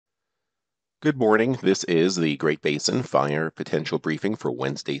Good morning. This is the Great Basin Fire Potential Briefing for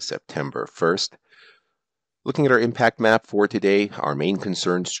Wednesday, September 1st. Looking at our impact map for today, our main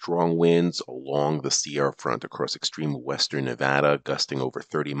concern, strong winds along the Sierra front across extreme western Nevada, gusting over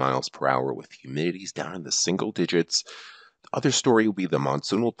 30 miles per hour with humidities down in the single digits. The other story will be the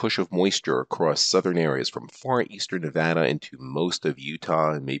monsoonal push of moisture across southern areas from far eastern Nevada into most of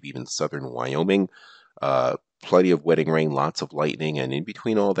Utah and maybe even southern Wyoming. Plenty of wetting rain, lots of lightning, and in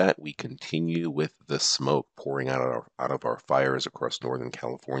between all that, we continue with the smoke pouring out of our fires across northern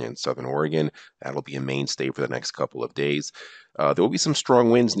California and southern Oregon. That'll be a mainstay for the next couple of days. There will be some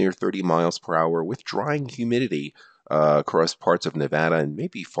strong winds near 30 miles per hour with drying humidity across parts of Nevada and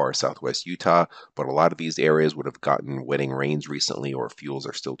maybe far southwest Utah, but a lot of these areas would have gotten wetting rains recently or fuels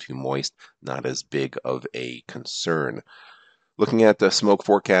are still too moist, not as big of a concern. Looking at the smoke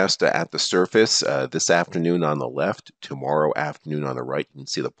forecast at the surface, this afternoon on the left, tomorrow afternoon on the right, you can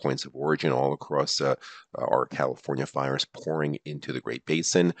see the points of origin all across our California fires pouring into the Great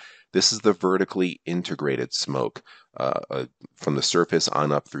Basin. This is the vertically integrated smoke from the surface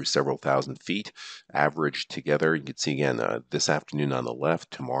on up through several thousand feet, averaged together. You can see again this afternoon on the left,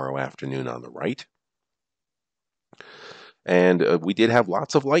 tomorrow afternoon on the right. And we did have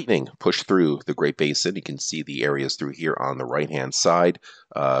lots of lightning push through the Great Basin. You can see the areas through here on the right-hand side.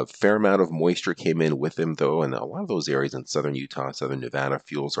 Fair amount of moisture came in with them, though, and a lot of those areas in southern Utah, southern Nevada,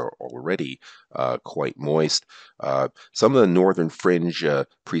 fuels are already quite moist. Some of the northern fringe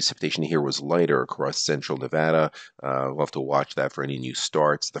precipitation here was lighter across central Nevada. We'll have to watch that for any new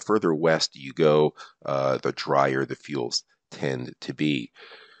starts. The further west you go, the drier the fuels tend to be.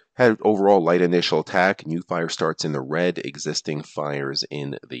 Had overall light initial attack, new fire starts in the red, existing fires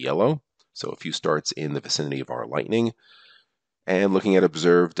in the yellow. So a few starts in the vicinity of our lightning. And looking at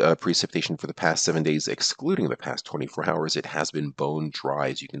observed precipitation for the past 7 days, excluding the past 24 hours, it has been bone dry.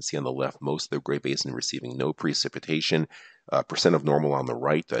 As you can see on the left, most of the Great Basin receiving no precipitation. Percent of normal on the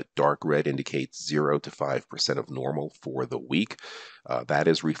right, that dark red indicates 0 to 5% of normal for the week. That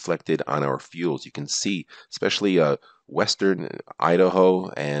is reflected on our fuels. You can see, especially western Idaho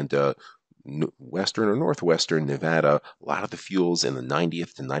and western or northwestern Nevada, a lot of the fuels in the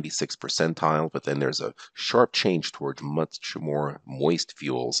 90th to 96th percentile, but then there's a sharp change towards much more moist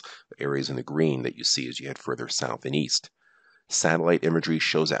fuels, areas in the green that you see as you head further south and east. Satellite imagery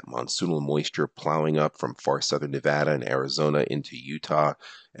shows that monsoonal moisture plowing up from far southern Nevada and Arizona into Utah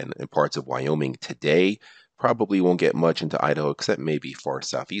and parts of Wyoming today. Probably won't get much into Idaho, except maybe far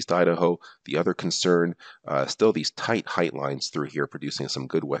southeast Idaho. The other concern, still these tight height lines through here, producing some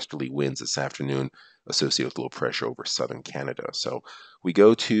good westerly winds this afternoon, associated with low pressure over southern Canada. So we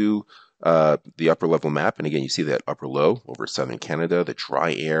go to the upper level map, and again, you see that upper low over southern Canada, the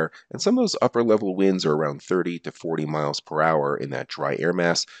dry air, and some of those upper level winds are around 30 to 40 miles per hour in that dry air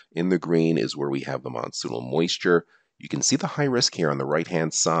mass. In the green is where we have the monsoonal moisture. You can see the high risk here on the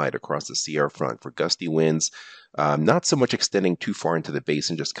right-hand side across the Sierra front for gusty winds, not so much extending too far into the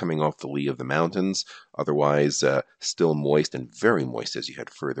basin, just coming off the lee of the mountains, otherwise still moist and very moist as you head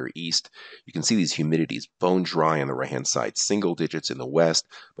further east. You can see these humidities bone dry on the right-hand side, single digits in the west,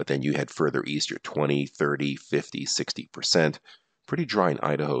 but then you head further east, you're 20, 30, 50, 60%. Pretty dry in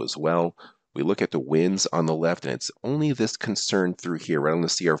Idaho as well. We look at the winds on the left, and it's only this concern through here, right on the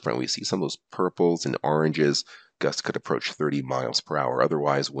Sierra front. We see some of those purples and oranges. Gusts could approach 30 miles per hour.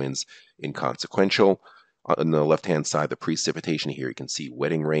 Otherwise, winds inconsequential. On the left-hand side, the precipitation here, you can see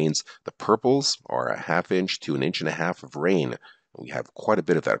wetting rains. The purples are a half-inch to an inch and a half of rain. We have quite a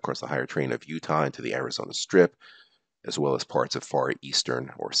bit of that across the higher terrain of Utah into the Arizona Strip, as well as parts of far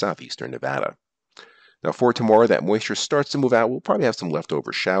eastern or southeastern Nevada. Now for tomorrow, that moisture starts to move out. We'll probably have some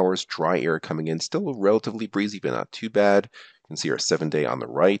leftover showers, dry air coming in, still relatively breezy, but not too bad. You can see our 7-day on the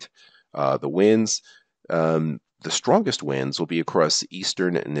right. The winds, the strongest winds will be across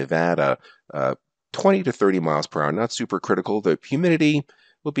eastern Nevada, 20 to 30 miles per hour, not super critical. The humidity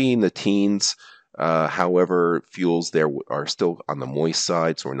will be in the teens. However, fuels there are still on the moist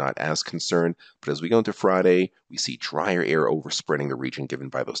side, so we're not as concerned. But as we go into Friday, we see drier air overspreading the region given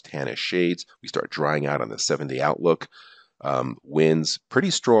by those tannish shades. We start drying out on the 7-day outlook. Winds pretty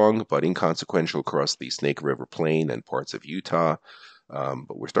strong, but inconsequential across the Snake River Plain and parts of Utah.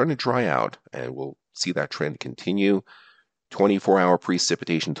 But we're starting to dry out, and we'll see that trend continue. 24-hour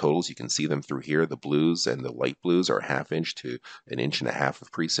precipitation totals, you can see them through here. The blues and the light blues are a half-inch to an inch and a half of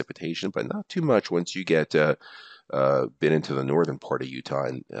precipitation, but not too much once you get bit into the northern part of Utah.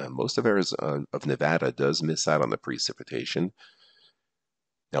 And most of Nevada does miss out on the precipitation.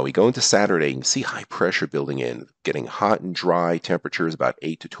 Now we go into Saturday, and you see high pressure building in, getting hot and dry, temperatures about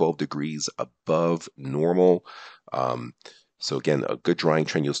 8 to 12 degrees above normal. So again, a good drying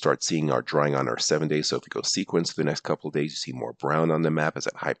trend, you'll start seeing our drying on our 7 days. So if we go sequence for the next couple of days, you see more brown on the map as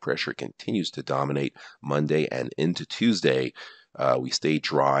that high pressure continues to dominate Monday and into Tuesday. We stay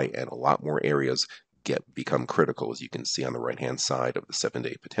dry and a lot more areas become critical, as you can see on the right-hand side of the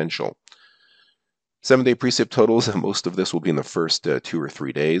 7-day potential. 7-day precip totals, most of this will be in the first 2 or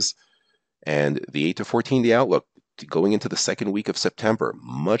 3 days. And the 8 to 14-day outlook, going into the second week of September,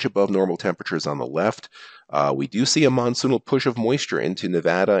 much above normal temperatures on the left. We do see a monsoonal push of moisture into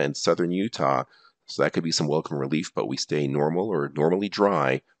Nevada and southern Utah, so that could be some welcome relief, but we stay normal or normally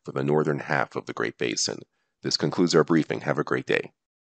dry for the northern half of the Great Basin. This concludes our briefing. Have a great day.